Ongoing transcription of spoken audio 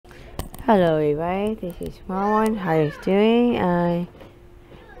Hello everybody, this is Marwan. How are you doing?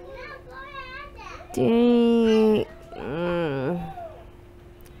 Doing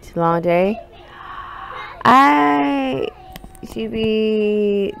it's a long day. I should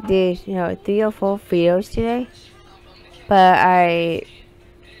be did 3 or 4 videos today, but I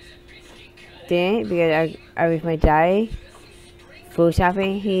didn't because I was my dad food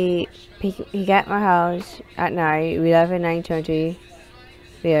shopping. He got my house at night. We left at 9:20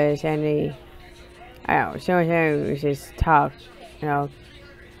 because I don't know, someone was just talk, you know.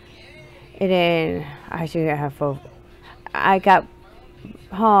 And then I should have full. I got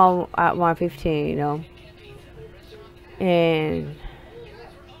home at 1:15, and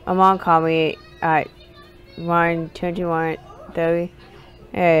my mom called me at 1:21:30.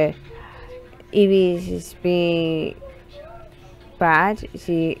 Evie's just being bad.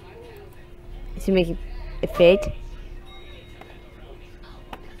 She making a fit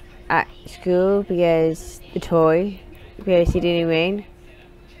at school because she didn't win.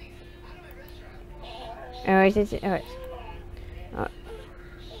 And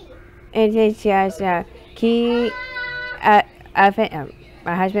then she has key. I think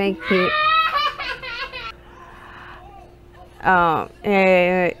my husband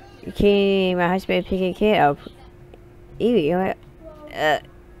my husband pick a kid up. Evie,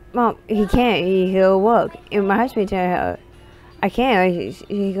 Mom, he can't. He go work. And my husband tell her, I can't.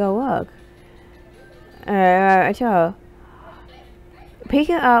 He go work. I tell her, pick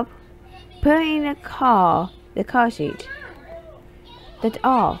her up, put her in the car seat. That's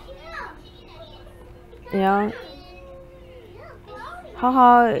all. How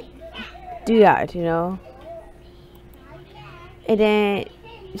hard do that, And then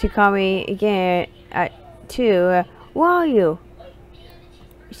she called me again at 2. Where are you?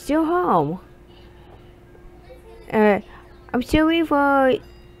 Still home. I'm still waiting for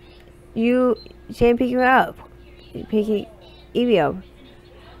you to pick her up. Picking Evie up.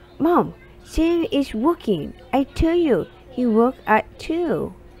 Mom, Sam is working. I tell you, he work at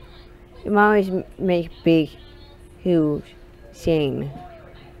 2. Your mom is make big, huge scene.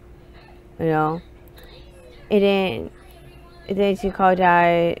 And then she called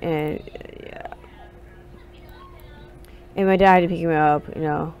Dad, and my dad had to pick him up,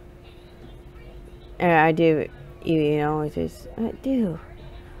 And I did, it's just, dude,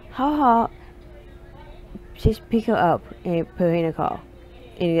 how hard? Just pick her up and put her in the car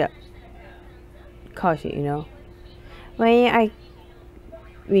seat, When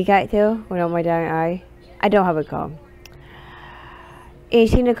we got there, my dad and I don't have a car. And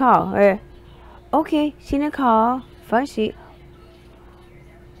she in the car. Okay, she in the car, front seat.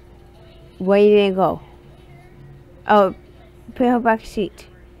 Why you didn't go? Oh, put her back seat.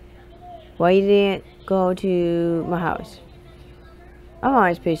 Why you didn't go to my house? I'm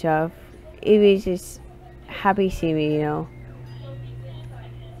always pissed off. Evie's just happy to see me,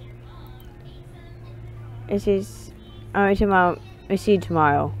 It's just, I see you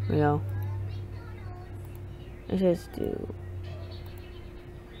tomorrow, It's just do.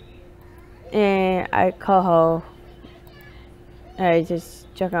 And I call her. I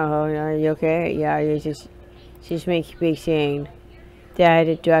just check on her. Are you okay? Yeah, she's making big scene. Then I had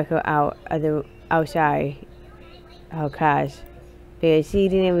to drag her out of outside her class because she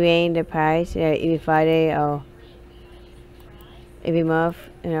didn't win the prize every Friday or every month,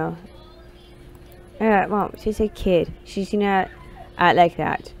 Mom, she's a kid. She's not act like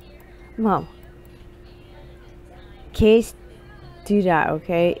that. Mom, kids do that,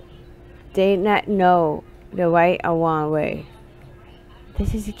 okay? They not know the right or wrong way.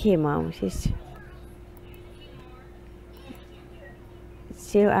 This is a kid, Mom. She's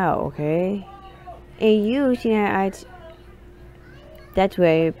chill out, okay? And you should not act that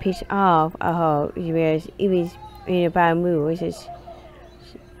way, piss off at her because it was in a bad mood. It's just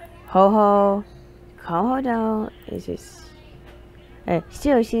calm her down. It's just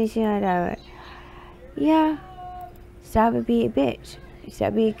still she's not that. Yeah, stop being a bitch.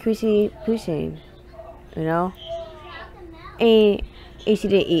 Stop being pushing, And she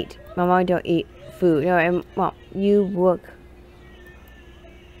didn't eat. My mom don't eat food. And Mom, you work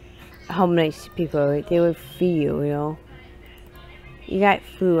homeless people. They will feed you, You got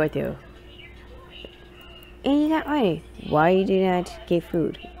food right there. And you got money. Why you did not get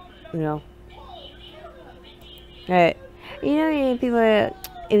food? People,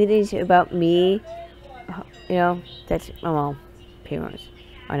 everything's about me. That's my mom. Pretty much.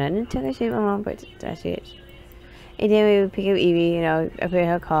 I didn't tell her shit my mom, but that's it. And then we would pick up Evie, I put in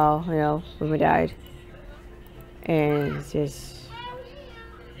her car, with my dad. And it's just,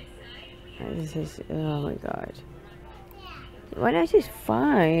 oh my god. Well, that's just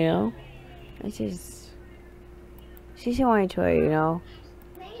fine, It's just, she's a white toy, you know.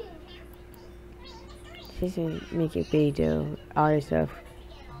 She's gonna make it big, do all this stuff.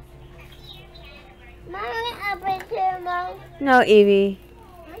 No, Evie.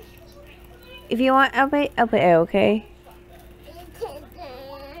 If you want, I'll put it, okay?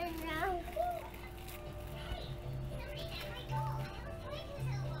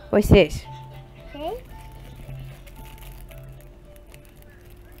 What's this? Okay.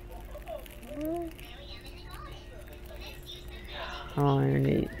 Oh, I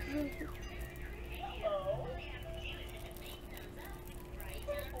need.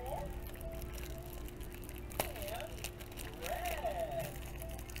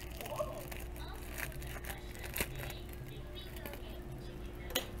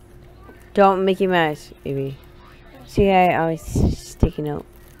 Don't make a mess, Evie. See, I always sticking out.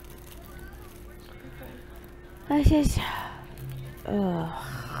 I just. Ugh.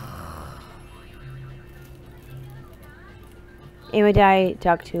 And my dad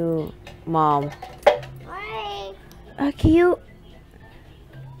talked to mom. Hi. Can you?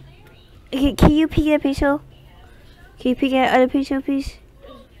 Can you pick that pencil? Can you pick that other pencil, please?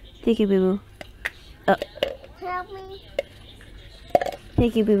 Thank you, boo boo. Help me.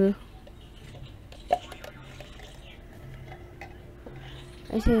 Thank you, boo boo.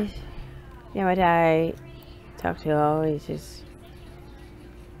 It's just, yeah, my dad talked to her. It's just,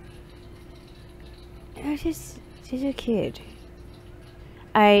 she's a kid.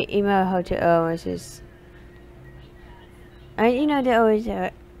 I emailed her to it's just, and you know, there always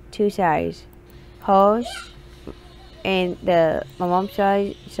two sides, hers and my mom's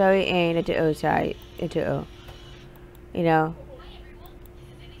side, sorry, and the other side, you know.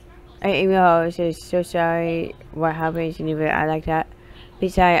 I emailed her, it says, so sorry, what happened, she never act like that.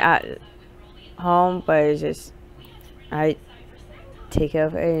 Besides at home, but it's just, I take care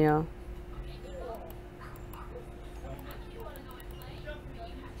of it, you know.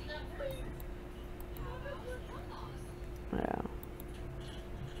 Well.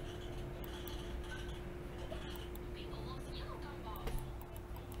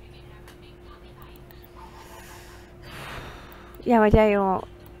 Yeah, my dad won't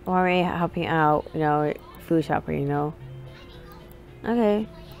want me helping out, you know, food shopping, you know. Okay.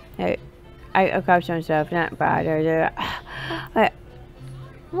 I grabbed some stuff, not bad. But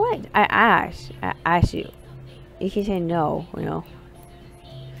what? I asked you. You can say no, you know.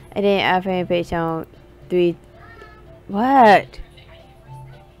 And then after I paid some 3. What?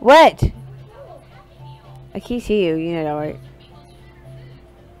 What? I can't see you. You know that, right?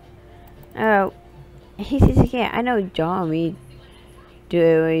 Oh, he says again. I know John. We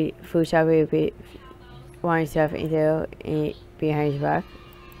do food shopping, wine stuff into behind his back.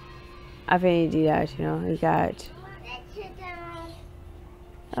 I think you do that, you know. You got.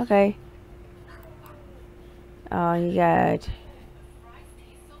 Okay. Oh, you got.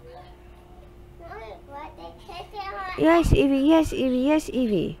 Yes, Evie. Yes, Evie. Yes,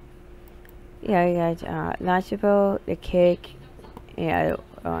 Evie. Yeah, you got nacho, the cake, and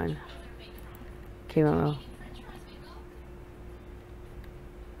the one. Caramel.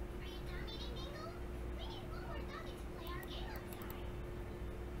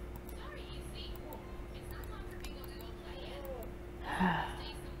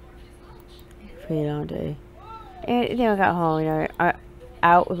 Pretty long day. And then I got home, you know,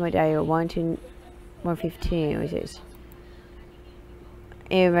 out with my dad at 1:15, which is.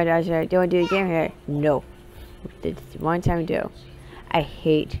 And my dad's like, do you want to do it again? I'm like, no. It's one time do. I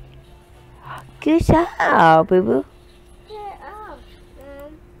hate. Good job, boo boo.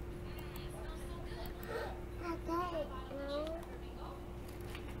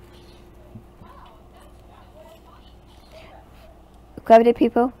 Grab it,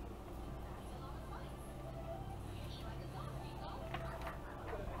 people.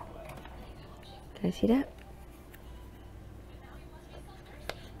 Can I see that?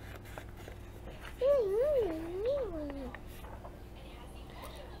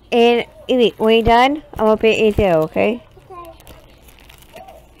 And Evie, when you're done, I'm gonna pay it there, okay?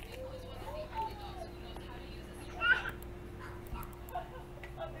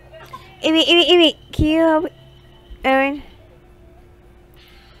 Evie, can you help Erin?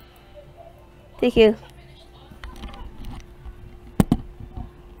 Thank you.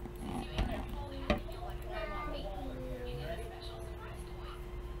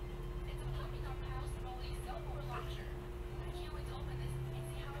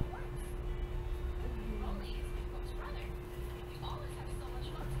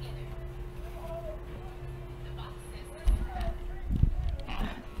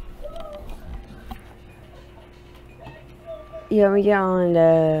 You want me to get on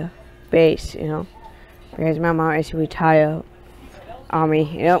the base, you know, because my mom is retired army,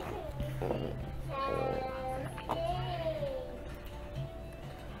 you know.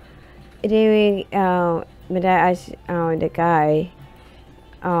 Anyway, my dad asked the guy,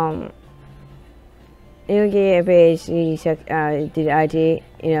 you get a base, you did the ID,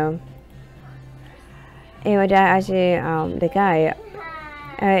 you know. And my dad asked the guy,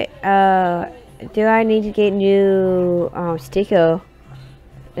 do I need to get new sticker?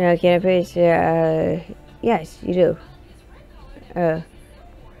 You know, get a base? Yes, you do.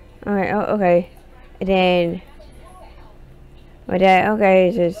 Alright, oh, okay. And then my dad,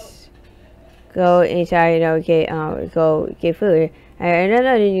 okay, just go inside, you know, go get food. I don't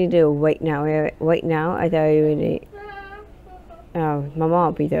know you do wait now. Wait now. I thought you would need. My mom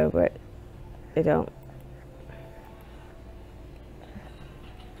will be there, but I don't.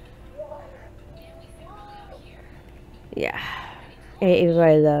 Yeah.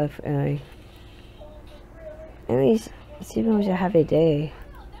 Everybody love. I mean, Stephen was a happy day.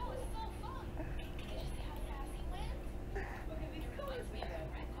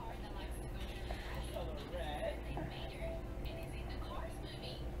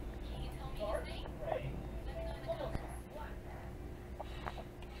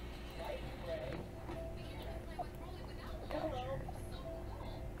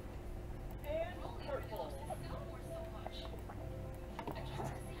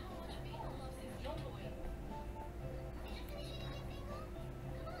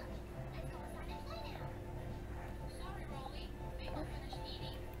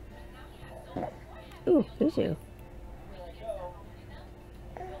 Ooh, me too.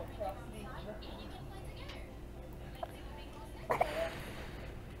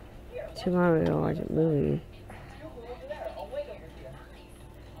 Tomorrow we'll watch a movie.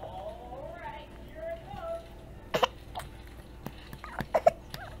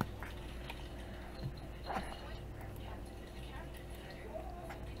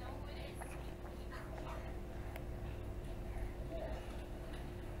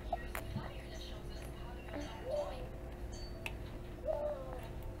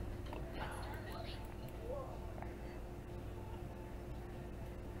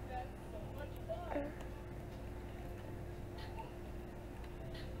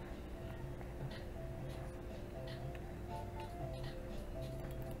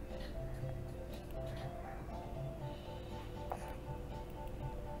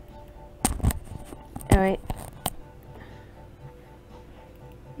 Alright.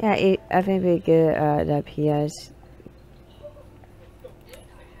 Yeah, I think we get the PS.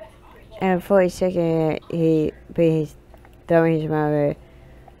 And for a second, he throwing his mother.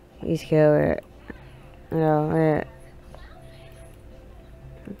 He's killed. You know,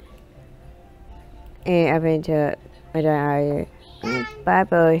 and I've been to my dad. Bye,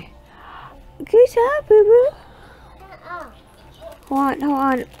 boy. Good job, boo boo. Hold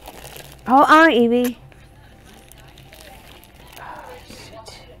on. Hold on, Evie.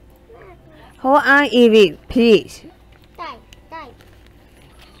 Hold on, Evie, please. Die.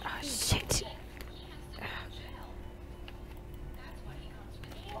 Oh, shit.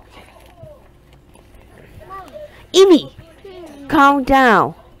 Evie, calm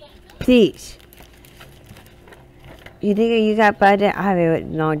down, please. You think you got bad? I have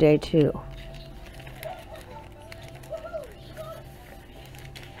it all day too.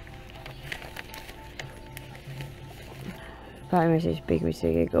 Probably made this big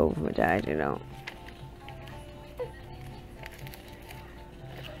mistake. I go over my dad, you know.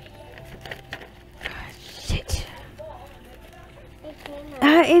 Shit.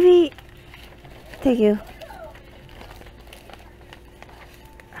 Evie. Thank you.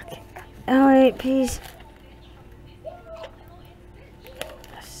 Okay. Alright, please.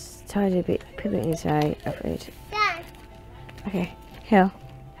 Try to put it inside of it. Okay, hell.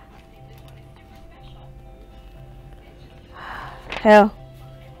 Hell.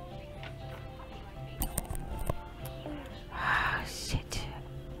 Shit.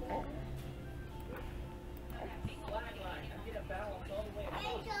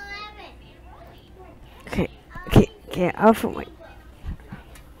 Okay, I'll put my...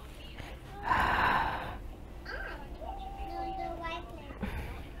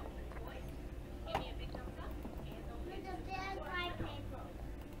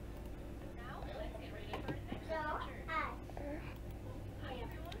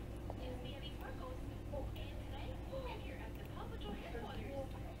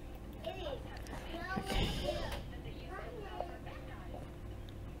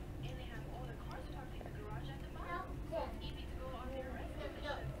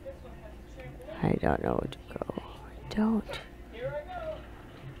 I don't know where to go. I don't.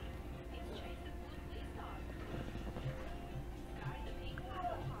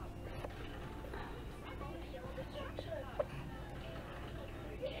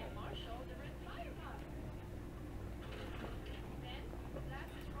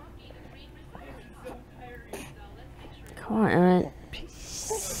 Come on, Emmett. Please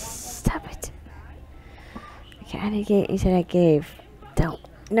stop it. Okay, I negate. You said I gave. Don't.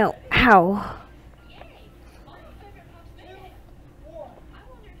 No. How?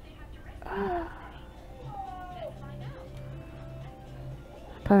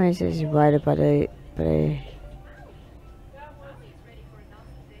 Problem is, it's right about it, but I.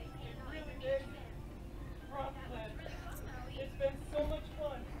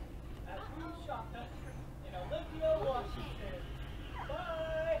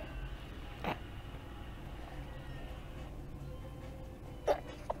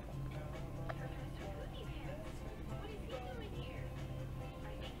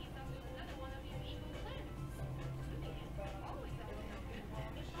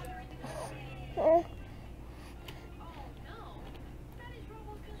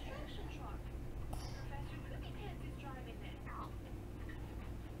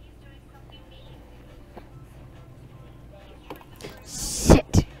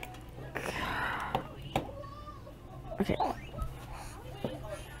 Shit. Okay.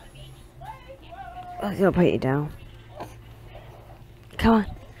 I'm gonna put you down. Come on.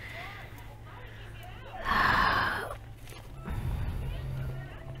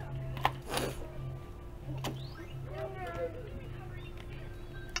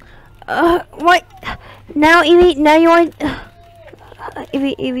 What? Now, Evie, now you want...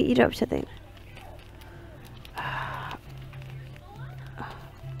 Evie, you dropped something.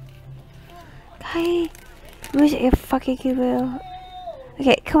 Guy, where's your fucking keyboard?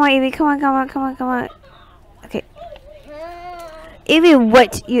 Okay, come on, Evie, come on. Okay. Evie,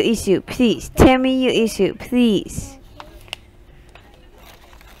 what's your issue? Please, tell me your issue, please.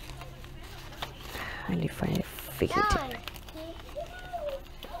 I need to find a freaking tip.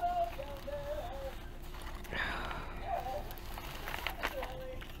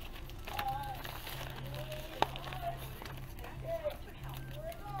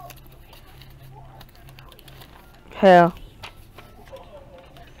 Hell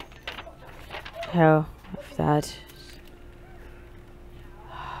of that.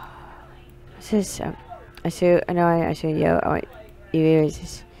 This is I should yell. I want you erase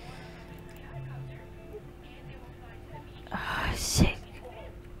this. Oh shit.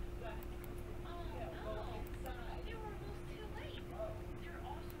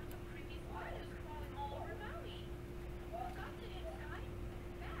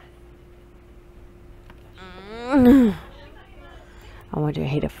 I want to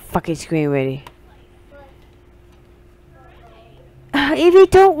hit a fucking screen already. Evie,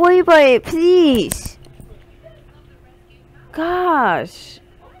 don't worry about it, please. Gosh.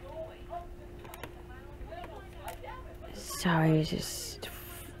 Sorry, just...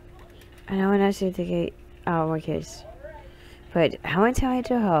 I know when I said to get out my kids. But how many times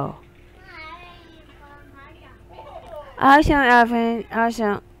do how? Awesome, Alvin.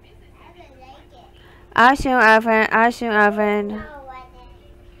 Awesome. Awesome, Alvin. Awesome, Alvin.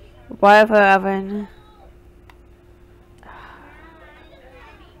 Whatever, Alvin.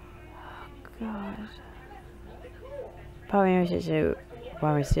 God. Probably I should do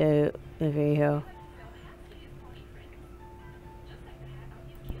while we're still in the video.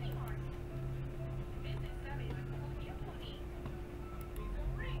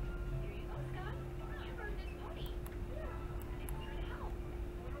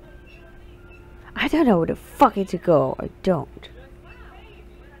 I don't know where the fuck to go. I don't.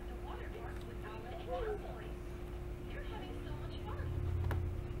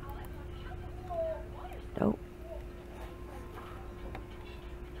 Nope.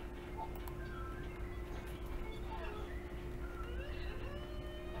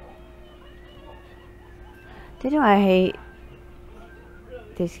 You know I hate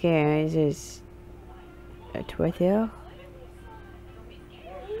this game. It's just a Twitter.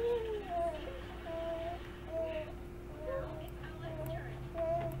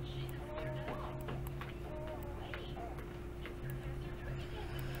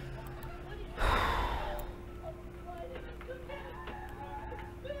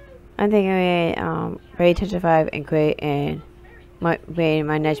 I'm thinking of rate 25 and create and my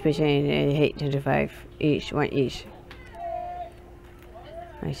next person and hate 25 each, one each.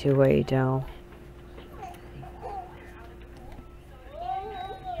 I should wait down.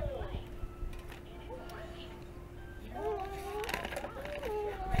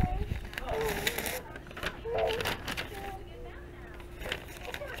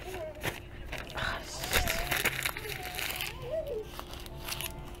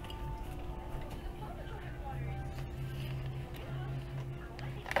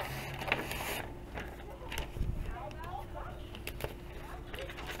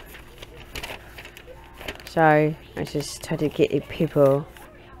 Sorry, I just tried to get the people.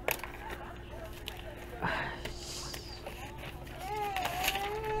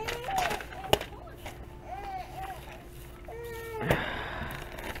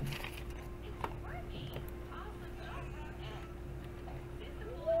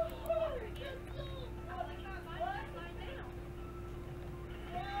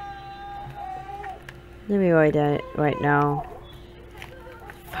 Let me write that right now.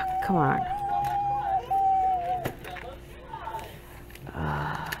 Fuck, come on.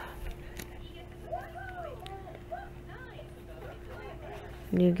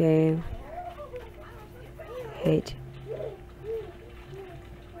 New game. Hate.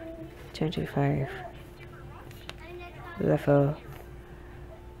 25. Level.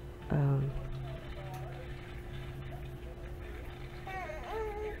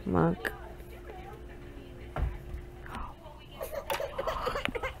 Monk.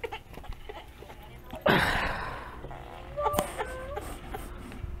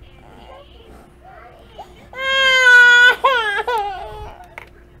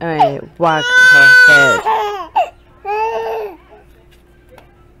 Alright, whack her head.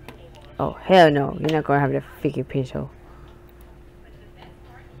 Oh, hell no. You're not gonna have the freaking pencil.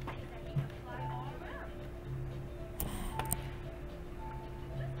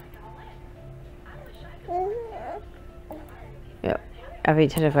 Yep. Every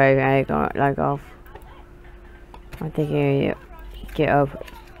 25, I got like off. I'm thinking, yep. Get up.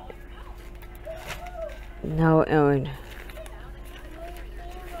 No, Owen.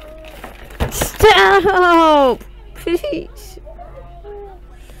 Stop! Please.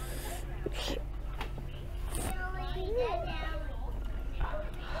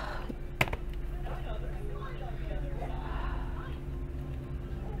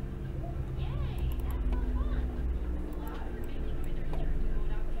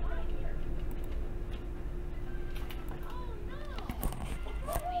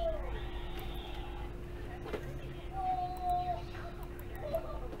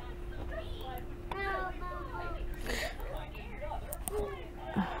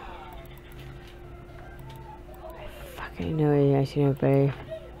 Fucking know I should obey.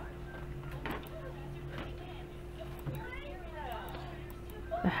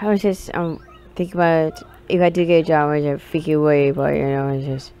 I was just thinking about if I do get a job, I was just thinking away, but you know, it's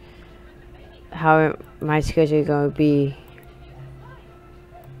just how my schedule is gonna be.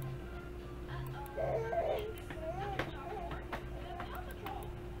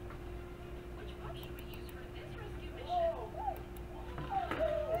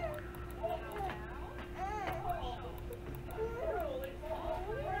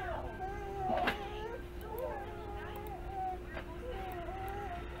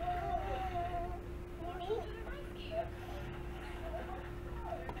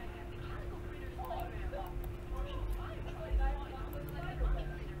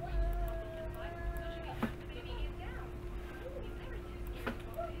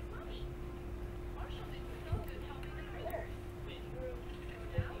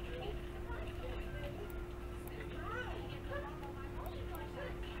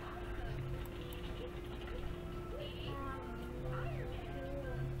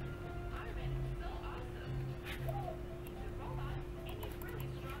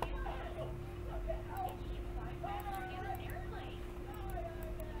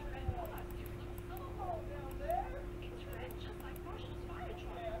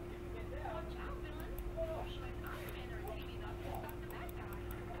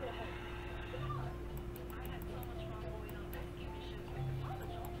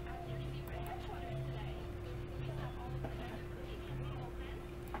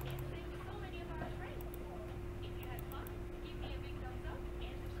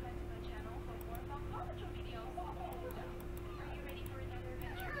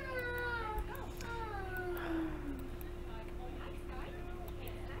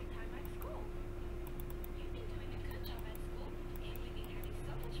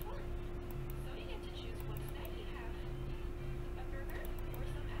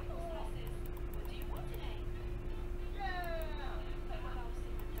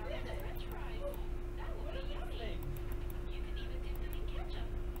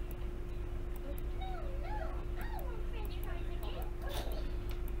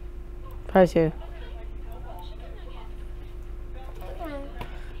 Press you.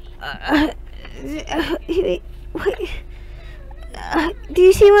 Do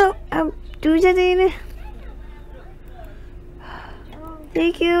you see what I'm doing?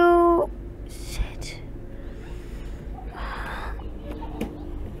 Thank you. Shit.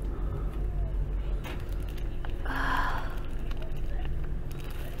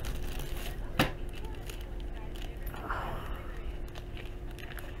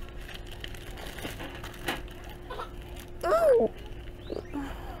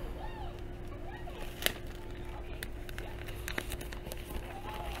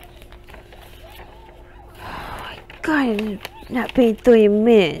 God, it's not been 3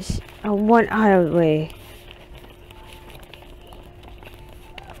 minutes. I want out of the way.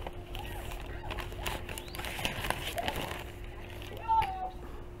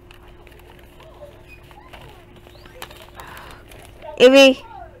 Evie!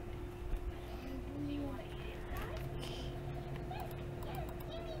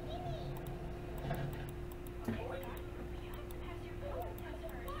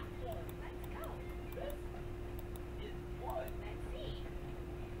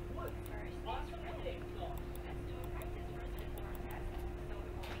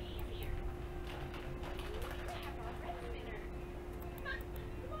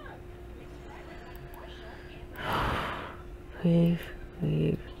 Leave.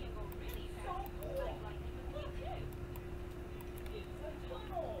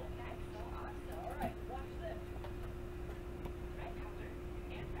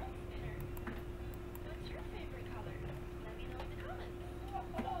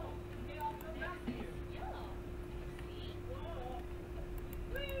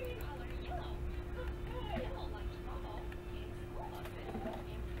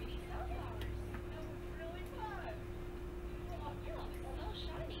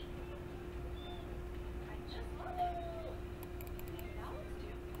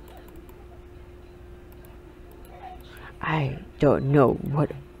 I don't know what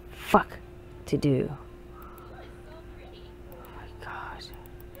the fuck to do. Oh my god.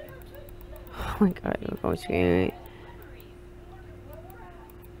 Oh my god, I'm going scary.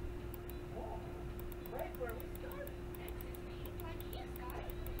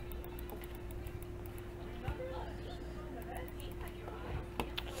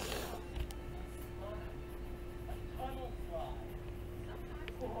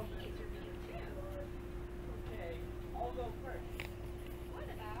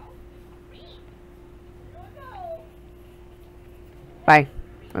 Bye.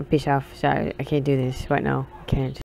 Peace off. Sorry, I can't do this right now. I can't.